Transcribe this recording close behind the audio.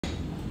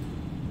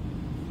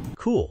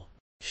cool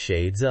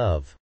shades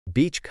of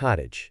beach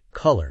cottage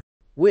color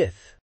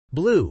with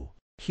blue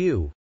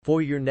hue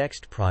for your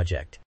next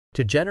project.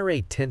 To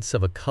generate tints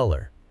of a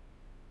color,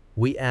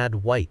 we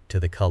add white to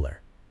the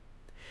color,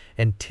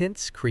 and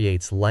tints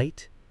creates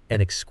light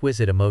and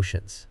exquisite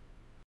emotions.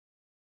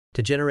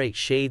 To generate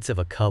shades of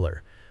a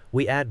color,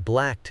 we add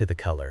black to the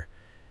color,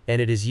 and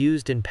it is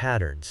used in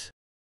patterns.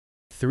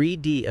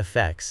 3D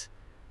effects,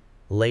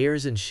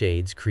 layers and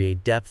shades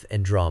create depth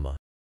and drama.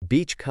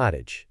 beach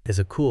cottage Is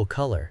a cool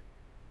color,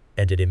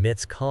 and it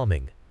emits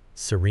calming,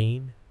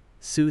 serene,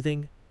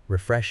 soothing,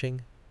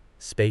 refreshing,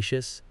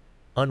 spacious,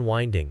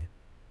 unwinding,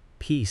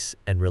 peace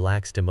and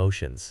relaxed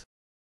emotions.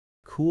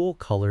 Cool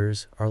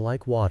colors are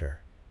like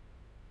water,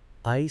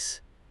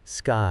 ice,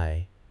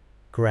 sky,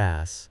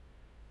 grass,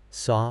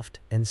 soft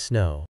and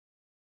snow.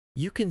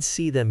 You can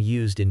see them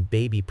used in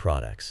baby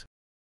products,